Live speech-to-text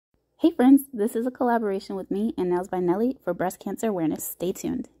Hey friends, this is a collaboration with me and Nails by Nelly for breast cancer awareness. Stay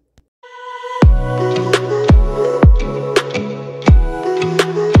tuned.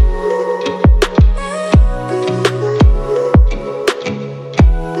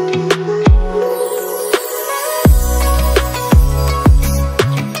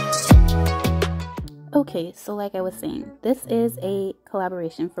 Okay, so like I was saying, this is a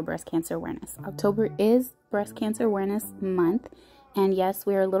collaboration for breast cancer awareness. October is Breast Cancer Awareness Month, and yes,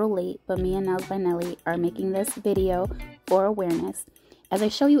 we're a little late, but me and Nails by Nelly are making this video for awareness. As I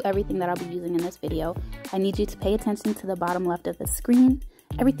show you everything that I'll be using in this video, I need you to pay attention to the bottom left of the screen.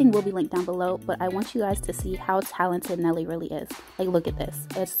 Everything will be linked down below, but I want you guys to see how talented Nelly really is. Like, look at this.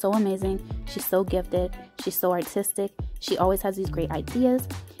 It's so amazing. She's so gifted. She's so artistic. She always has these great ideas.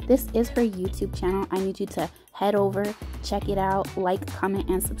 This is her YouTube channel. I need you to head over, check it out, like, comment,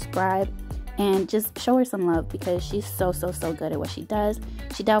 and subscribe, and just show her some love because she's so good at what she does.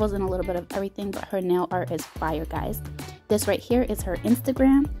 She dabbles in a little bit of everything, but her nail art is fire, guys. This right here is her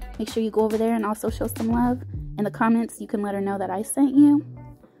Instagram. Make sure you go over there and also show some love. In the comments, you can let her know that I sent you.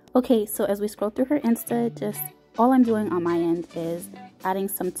 Okay, so as we scroll through her Insta, just all I'm doing on my end is adding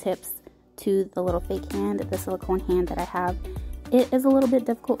some tips to the little fake hand, the silicone hand that I have. It is a little bit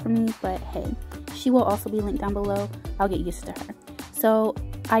difficult for me, but hey, she will also be linked down below. I'll get used to her. So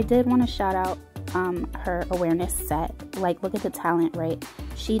I did want to shout out her awareness set. Like, look at the talent, right?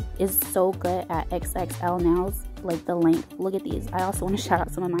 She is so good at XXL nails, like the length. Look at these. I also want to shout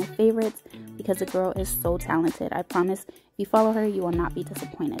out some of my favorites because the girl is so talented. I promise if you follow her, you will not be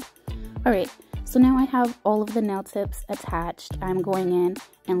disappointed. All right, so now I have all of the nail tips attached. I'm going in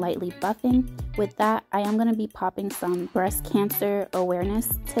and lightly buffing. With that, I am going to be popping some breast cancer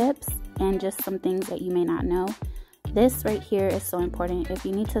awareness tips and just some things that you may not know. This right here is so important. If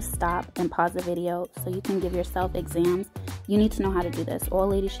you need to stop and pause the video so you can give yourself exams, you need to know how to do this. All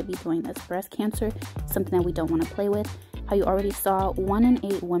ladies should be doing this. Breast cancer is something that we don't want to play with. How you already saw, 1 in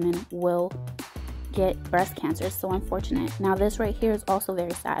 8 women will get breast cancer. It's so unfortunate. Now this right here is also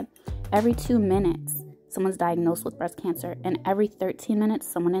very sad. Every 2 minutes, someone's diagnosed with breast cancer, and every 13 minutes,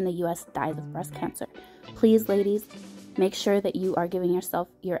 someone in the US dies of breast cancer. Please, ladies, make sure that you are giving yourself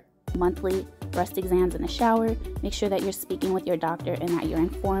your monthly breast exams in the shower. Make sure that you're speaking with your doctor and that you're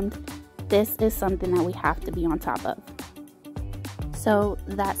informed. This is something that we have to be on top of. So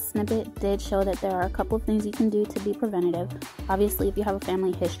that snippet did show that there are a couple of things you can do to be preventative. Obviously, if you have a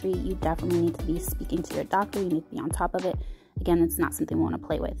family history, you definitely need to be speaking to your doctor. You need to be on top of it. Again, it's not something we want to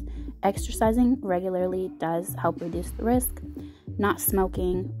play with. Exercising regularly does help reduce the risk. Not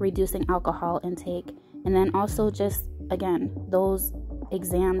smoking, reducing alcohol intake, and then also just, again, those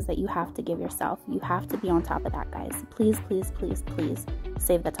exams that you have to give yourself. You have to be on top of that, guys. Please, please, please, please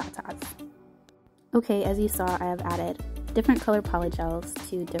save the tatas. Okay, as you saw, I have added different color polygels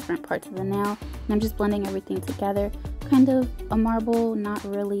to different parts of the nail, and I'm just blending everything together. Kind of a marble, not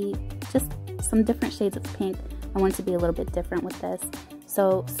really, just some different shades of pink. I want it to be a little bit different with this.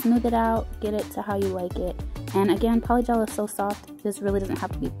 So smooth it out, get it to how you like it. And again, polygel is so soft, this really doesn't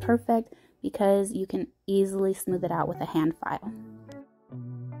have to be perfect because you can easily smooth it out with a hand file.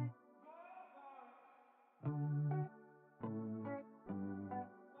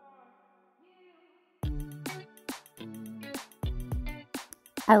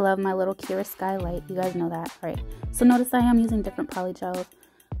 I love my little Kira skylight. You guys know that, right? So notice I am using different polygels.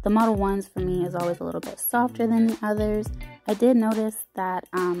 The Model 1s for me is always a little bit softer than the others. I did notice that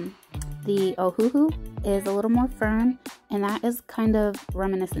the Ohuhu is a little more firm, and that is kind of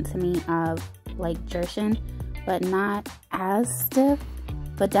reminiscent to me of like Jershon, but not as stiff,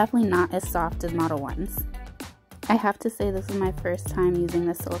 but definitely not as soft as Model 1s. I have to say this is my first time using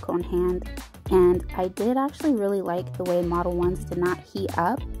the silicone hand, and I did actually really like the way Model 1s did not heat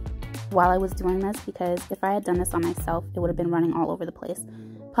up while I was doing this, because if I had done this on myself, it would have been running all over the place.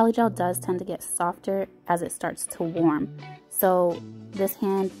 Polygel does tend to get softer as it starts to warm. So this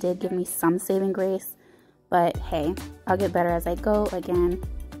hand did give me some saving grace, but hey, I'll get better as I go. Again,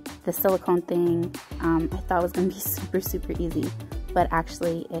 the silicone thing, I thought was going to be super easy, but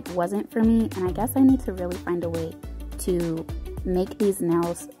actually it wasn't for me, and I guess I need to really find a way to make these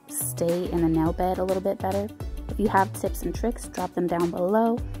nails stay in the nail bed a little bit better. If you have tips and tricks, drop them down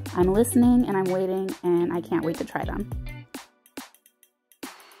below. I'm listening and I'm waiting, and I can't wait to try them.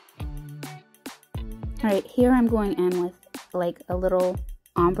 Alright, here I'm going in with like a little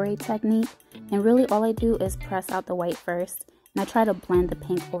ombre technique, and really all I do is press out the white first, and I try to blend the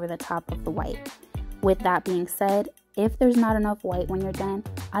pink over the top of the white. With that being said, if there's not enough white when you're done,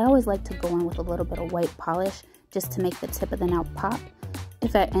 I always like to go in with a little bit of white polish just to make the tip of the nail pop.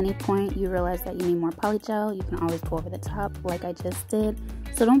 If at any point you realize that you need more polygel, you can always go over the top like I just did.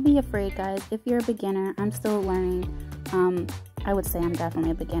 So don't be afraid, guys. If you're a beginner, I'm still learning. I would say I'm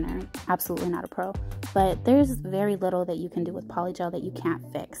definitely a beginner, absolutely not a pro. But there's very little that you can do with polygel that you can't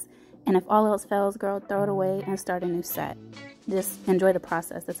fix. And if all else fails, girl, throw it away and start a new set. Just enjoy the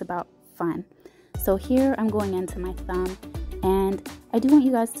process. It's about fun. So here I'm going into my thumb, and I do want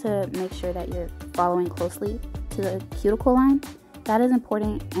you guys to make sure that you're following closely to the cuticle line. That is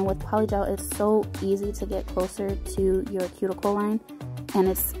important, and with polygel, it's so easy to get closer to your cuticle line, and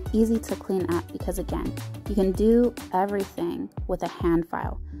it's easy to clean up because, again, you can do everything with a hand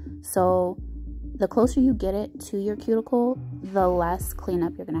file. So the closer you get it to your cuticle, the less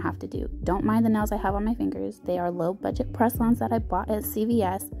cleanup you're gonna have to do. Don't mind the nails I have on my fingers. They are low budget press-ons that I bought at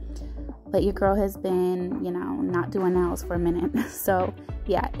CVS, but your girl has been, you know, not doing nails for a minute. So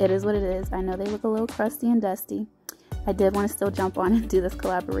yeah, it is what it is. I know they look a little crusty and dusty. I did want to still jump on and do this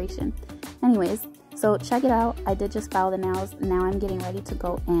collaboration. Anyways, so check it out. I did just file the nails. Now I'm getting ready to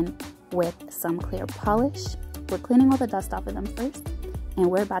go in with some clear polish. We're cleaning all the dust off of them first, and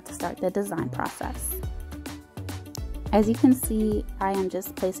we're about to start the design process. As you can see, I am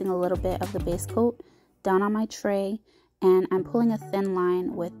just placing a little bit of the base coat down on my tray, and I'm pulling a thin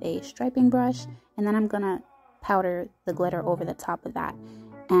line with a striping brush, and then I'm gonna powder the glitter over the top of that.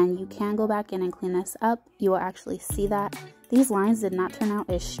 And you can go back in and clean this up. You will actually see that these lines did not turn out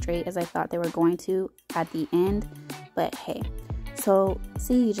as straight as I thought they were going to at the end, but hey. So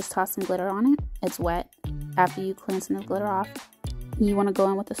see, you just toss some glitter on it. It's wet. After you clean some of the glitter off, you want to go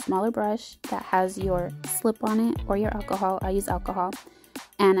in with a smaller brush that has your slip on it or your alcohol. I use alcohol.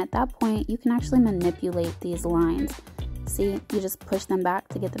 And at that point, you can actually manipulate these lines. See, you just push them back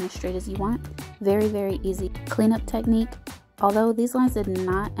to get them as straight as you want. Very, very easy cleanup technique. Although these lines did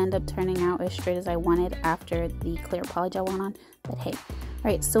not end up turning out as straight as I wanted after the clear polygel went on, but hey.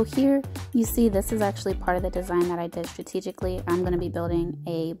 Alright, so here you see this is actually part of the design that I did strategically. I'm going to be building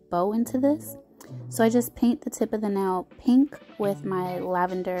a bow into this. So I just paint the tip of the nail pink with my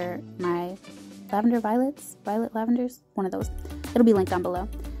lavender violets, violet lavenders, one of those. It'll be linked down below.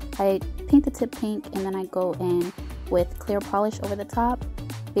 I paint the tip pink, and then I go in with clear polish over the top,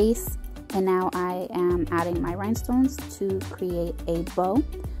 base, and now I am adding my rhinestones to create a bow.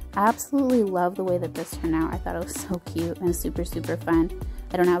 I absolutely love the way that this turned out. I thought it was so cute and super, super fun.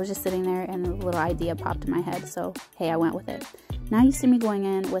 I don't know, I was just sitting there and a little idea popped in my head, so hey, I went with it. Now you see me going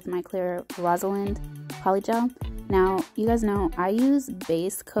in with my clear Rosalind polygel. Now, you guys know I use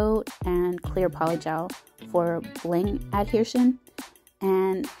base coat and clear polygel for bling adhesion.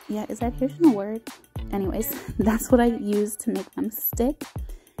 And yeah, is adhesion a word? Anyways, that's what I use to make them stick.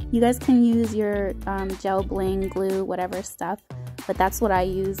 You guys can use your gel bling, glue, whatever stuff, but that's what I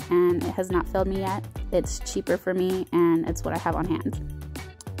use, and it has not failed me yet. It's cheaper for me, and it's what I have on hand.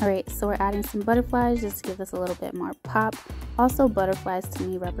 Alright, so we're adding some butterflies just to give this a little bit more pop. Also, butterflies to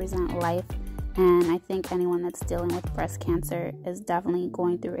me represent life, and I think anyone that's dealing with breast cancer is definitely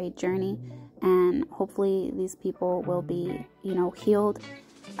going through a journey, and hopefully these people will be, you know, healed.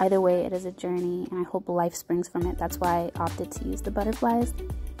 Either way, it is a journey, and I hope life springs from it. That's why I opted to use the butterflies.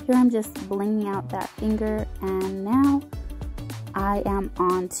 Here I'm just blinging out that finger, and now I am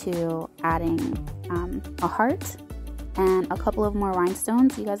on to adding a heart and a couple of more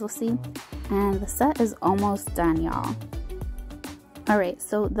rhinestones, you guys will see. And the set is almost done, y'all. Alright,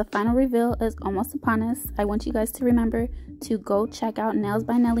 so the final reveal is almost upon us. I want you guys to remember to go check out Nails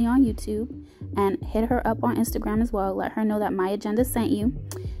by Nelly on YouTube and hit her up on Instagram as well. Let her know that my aJENda sent you.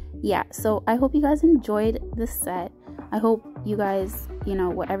 Yeah, so I hope you guys enjoyed this set. I hope you guys, you know,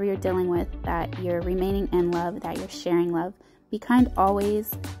 whatever you're dealing with, that you're remaining in love, that you're sharing love. Be kind always.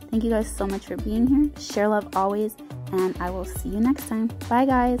 Thank you guys so much for being here. Share love always, and I will see you next time. Bye,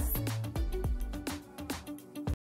 guys.